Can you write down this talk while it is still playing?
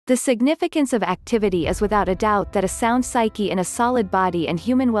The significance of activity is without a doubt that a sound psyche in a solid body and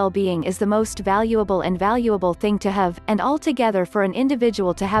human well-being is the most valuable thing to have, and altogether for an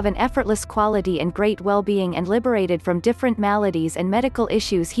individual to have an effortless quality and great well-being and liberated from different maladies and medical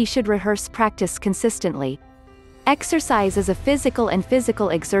issues, he should practice consistently. Exercise is a physical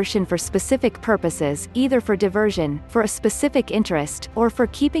exertion for specific purposes, either for diversion, for a specific interest, or for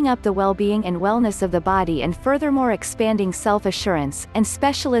keeping up the well-being and wellness of the body and furthermore expanding self-assurance, and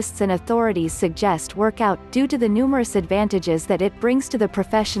specialists and authorities suggest workout, due to the numerous advantages that it brings to the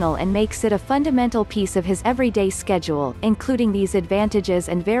professional and makes it a fundamental piece of his everyday schedule, including these advantages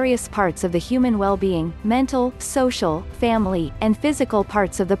and various parts of the human well-being, mental, social, family, and physical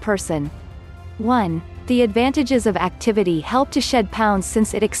parts of the person. 1. The advantages of activity help to shed pounds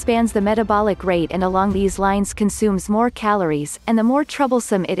since it expands the metabolic rate and along these lines consumes more calories, and the more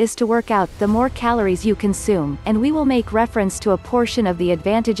troublesome it is to work out, the more calories you consume, and we will make reference to a portion of the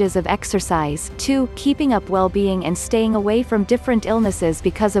advantages of exercise. 2. Keeping up well-being and staying away from different illnesses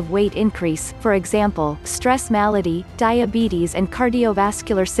because of weight increase, for example, stress malady, diabetes and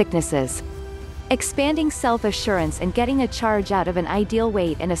cardiovascular sicknesses. Expanding self-assurance and getting a charge out of an ideal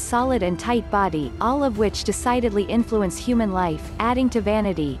weight and a solid and tight body, all of which decidedly influence human life, adding to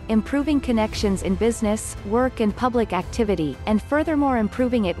vanity, improving connections in business, work and public activity, and furthermore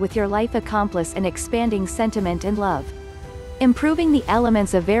improving it with your life accomplice and expanding sentiment and love. Improving the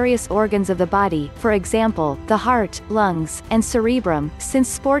elements of various organs of the body, for example, the heart, lungs, and cerebrum, since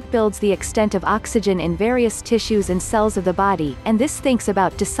sport builds the extent of oxygen in various tissues and cells of the body, and this thinks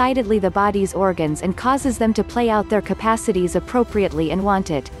about decidedly the body's organs and causes them to play out their capacities appropriately and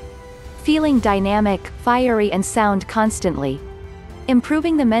wanted. Feeling dynamic, fiery and sound constantly.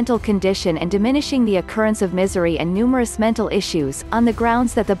 Improving the mental condition and diminishing the occurrence of misery and numerous mental issues, on the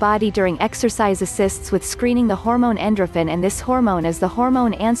grounds that the body during exercise assists with screening the hormone endorphin, and this hormone is the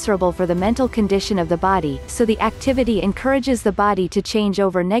hormone answerable for the mental condition of the body, so the activity encourages the body to change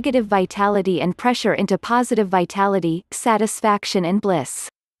over negative vitality and pressure into positive vitality, satisfaction and bliss.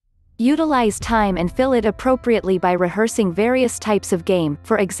 Utilize time and fill it appropriately by rehearsing various types of game,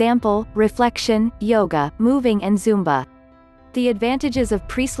 for example, reflection, yoga, moving and Zumba. The advantages of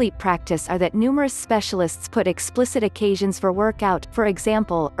pre-sleep practice are that numerous specialists put explicit occasions for workout, for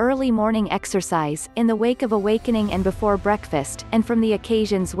example, early morning exercise, in the wake of awakening and before breakfast, and from the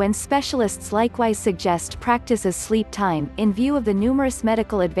occasions when specialists likewise suggest practice as sleep time, in view of the numerous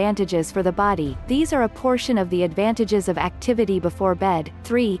medical advantages for the body. These are a portion of the advantages of activity before bed.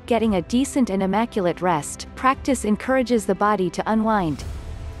 3. Getting a decent and immaculate rest. Practice encourages the body to unwind.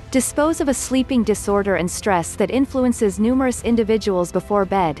 Dispose of a sleeping disorder and stress that influences numerous individuals before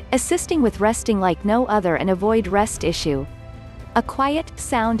bed, assisting with resting like no other and avoid rest issue. A quiet,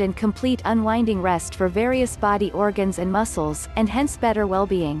 sound and complete unwinding rest for various body organs and muscles, and hence better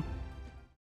well-being.